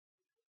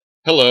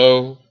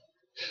Hello.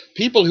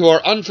 People who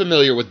are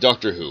unfamiliar with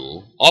Doctor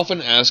Who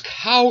often ask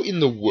how in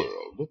the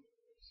world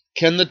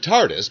can the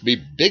Tardis be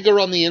bigger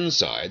on the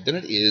inside than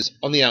it is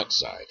on the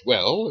outside?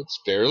 Well, it's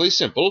fairly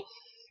simple.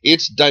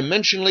 It's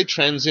dimensionally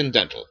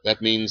transcendental.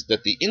 That means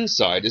that the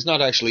inside is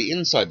not actually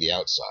inside the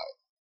outside.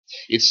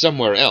 It's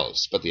somewhere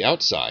else, but the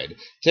outside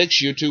takes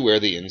you to where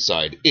the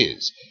inside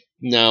is.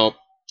 Now,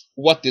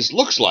 what this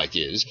looks like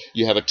is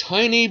you have a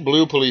tiny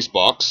blue police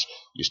box,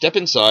 you step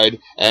inside,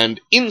 and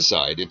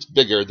inside it's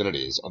bigger than it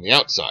is on the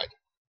outside.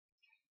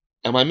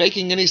 Am I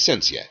making any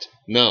sense yet?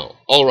 No.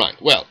 All right.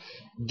 Well,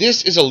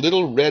 this is a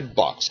little red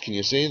box. Can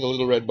you see the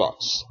little red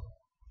box?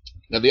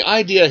 Now, the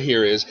idea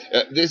here is,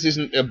 this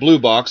isn't a blue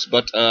box,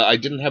 but I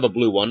didn't have a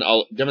blue one.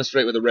 I'll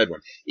demonstrate with a red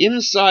one.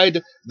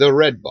 Inside the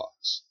red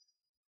box,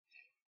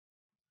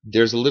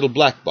 there's a little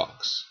black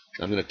box.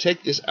 I'm going to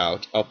take this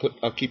out.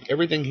 I'll keep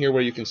everything here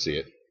where you can see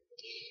it.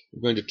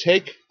 I'm going to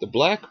take the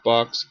black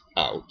box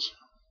out.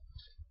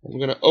 I'm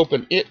going to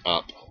open it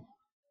up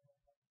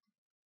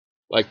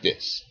like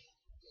this.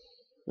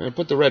 I'm going to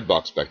put the red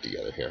box back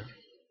together here.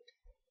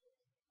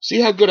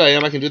 See how good I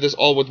am? I can do this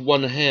all with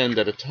one hand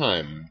at a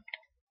time.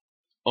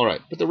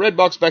 Alright, put the red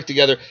box back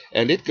together,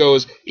 and it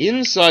goes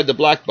inside the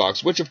black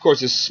box, which of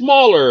course is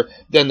smaller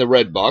than the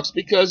red box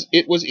because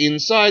it was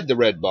inside the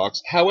red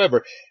box.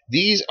 However,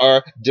 these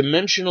are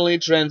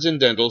dimensionally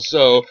transcendental,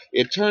 so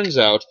it turns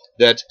out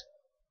that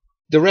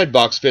the red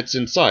box fits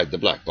inside the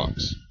black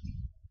box.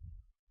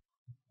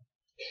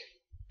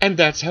 And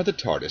that's how the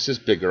TARDIS is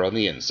bigger on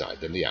the inside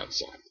than the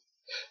outside.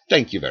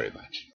 Thank you very much.